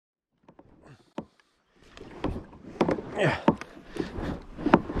Yeah.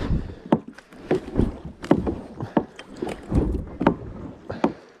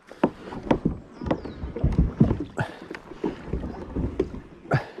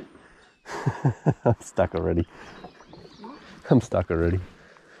 I'm stuck already. I'm stuck already.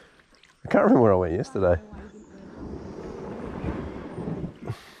 I can't remember where I went yesterday.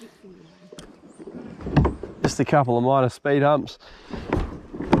 Just a couple of minor speed humps.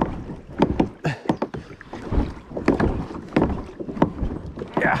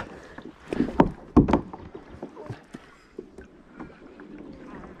 Yeah.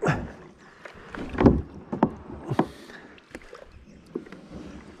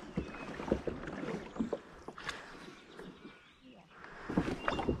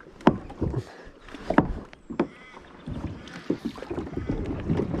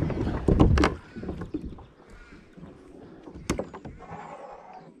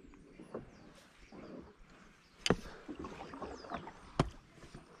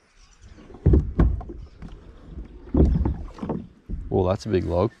 Well, that's a big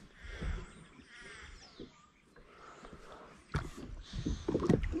log.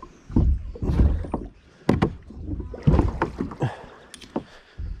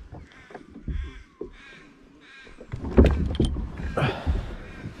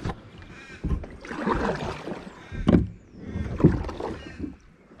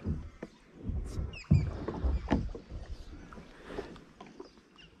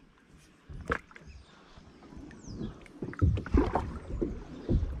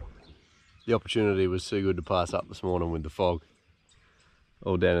 The opportunity was too good to pass up this morning with the fog.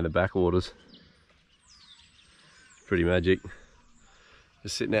 All down in the backwaters. Pretty magic.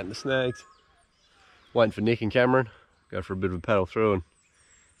 Just sitting out in the snags. Waiting for Nick and Cameron. Go for a bit of a paddle through and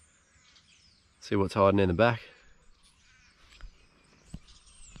see what's hiding in the back.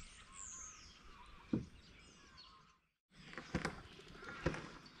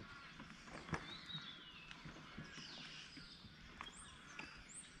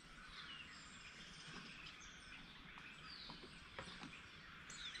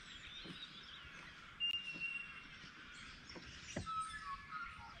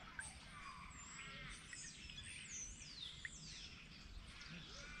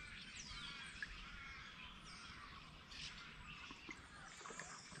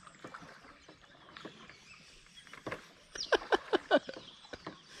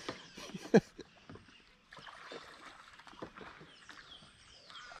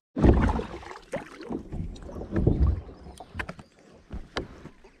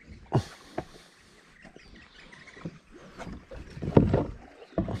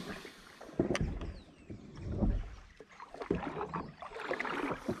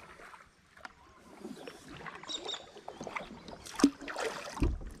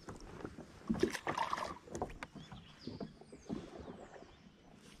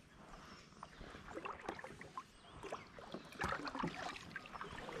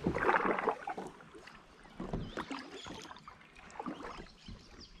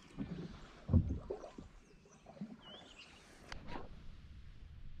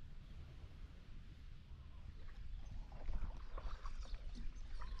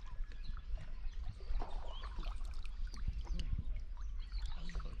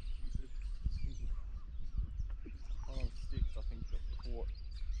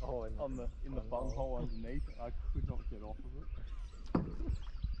 In the bung hole underneath, I could not get off of it. I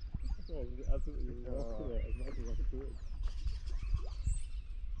was absolutely rocked to it as much as I could.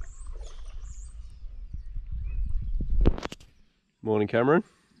 Morning, Cameron.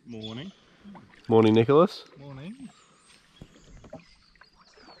 Morning. Morning, Nicholas. Morning.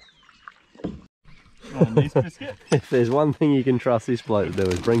 Oh, nice biscuit. If there's one thing you can trust this bloke to do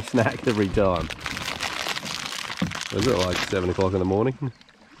is bring snacks every time. Was it like 7 o'clock in the morning?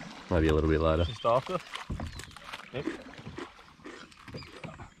 Maybe a little bit later. Just after. Yep.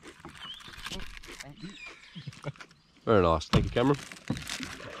 Thank you. Very nice. Thank you, Cameron.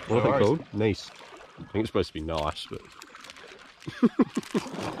 What are they called? Nice. I think it's supposed to be nice, but...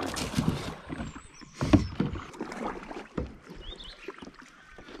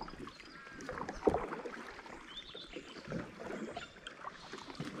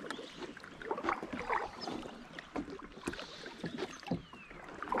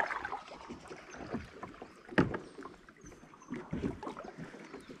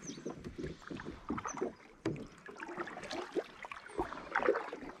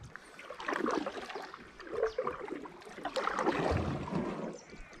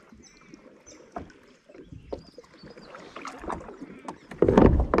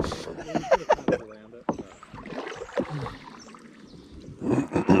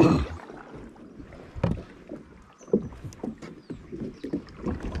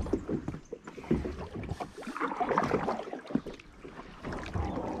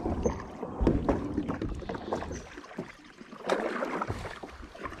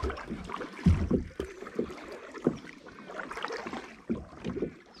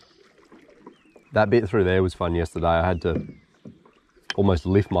 That bit through there was fun yesterday. I had to almost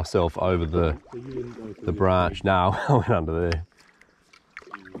lift myself over the branch. No, I went under there.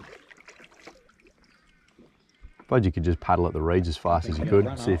 Suppose you could just paddle at the reeds as fast as you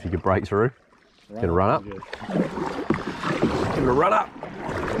could, see if you could break through. Gonna run up. Gonna run up.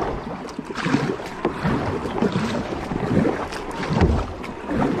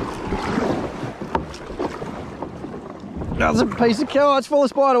 That's a piece of cow. It's full of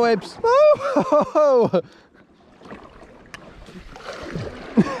spider webs. Oh!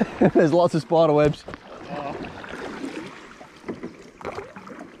 There's lots of spider webs.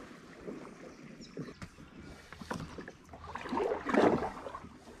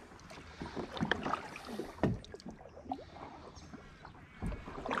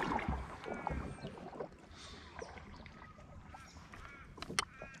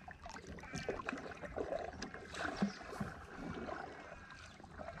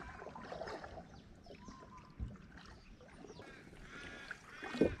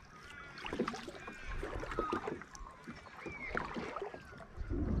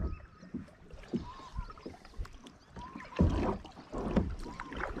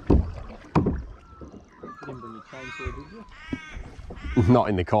 Not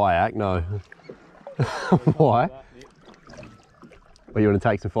in the kayak, no. Why? Well, you want to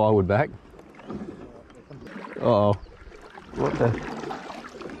take some firewood back? Uh-oh. What the?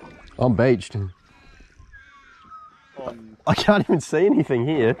 I'm beached. I can't even see anything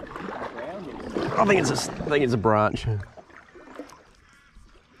here. I think it's a branch.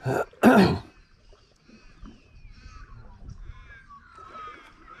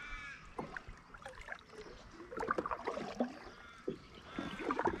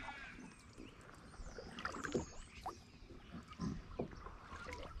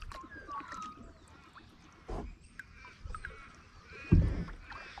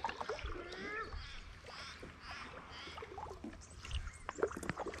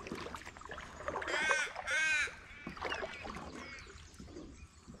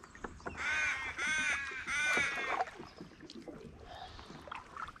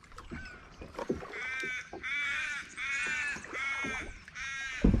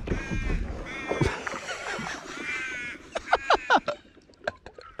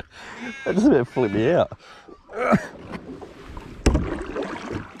 That just about flipped me out.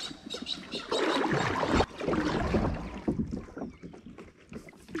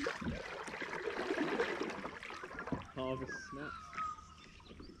 Harvest snaps.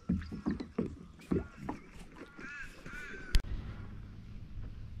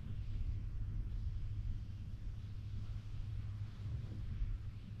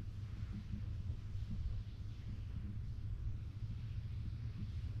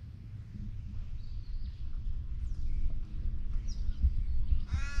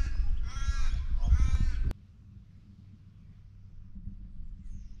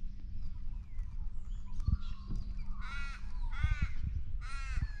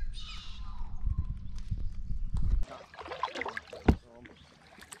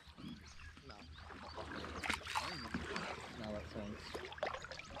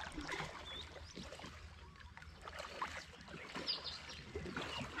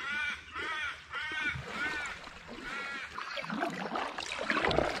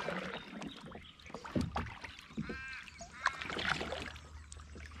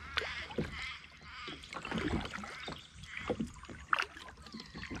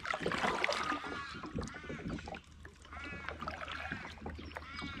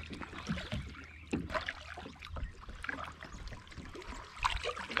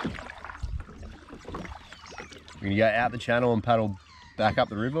 We're gonna go out the channel and paddle back up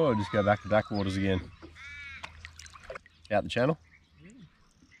the river, or just go back to backwaters again? Out the channel?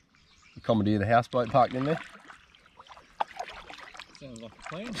 Commandeer the houseboat parked in there. Sounds like a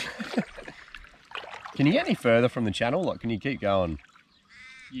plan. Can you get any further from the channel? Like, can you keep going?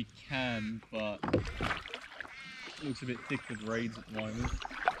 You can, but it looks a bit thick with reeds at the moment.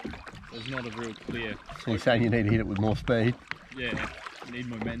 There's not a real clear. So you're saying you need to hit it with more speed? Yeah, you need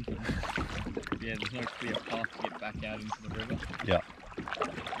momentum. Yeah, there's no clear path to get back out into the river. Yeah. You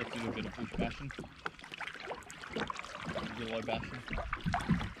have to do a bit of bush bashing. Willow bashing.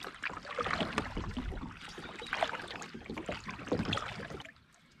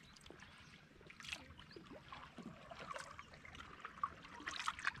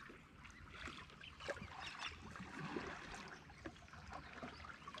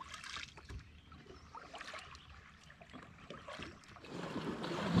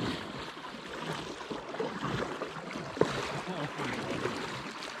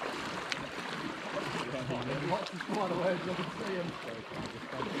 Lots of spider webs, I can see them.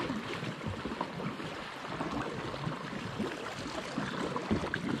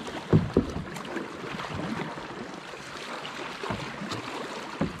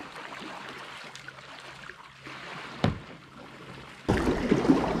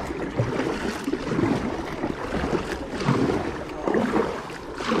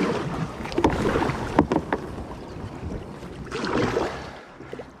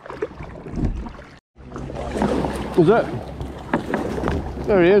 Was that?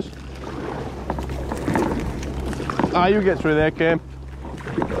 There he is. Ah, you get through there, Cam.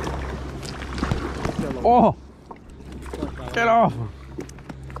 Oh! Get off!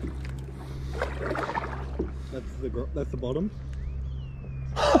 That's the bottom.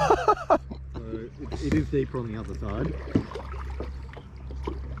 So it is deeper on the other side.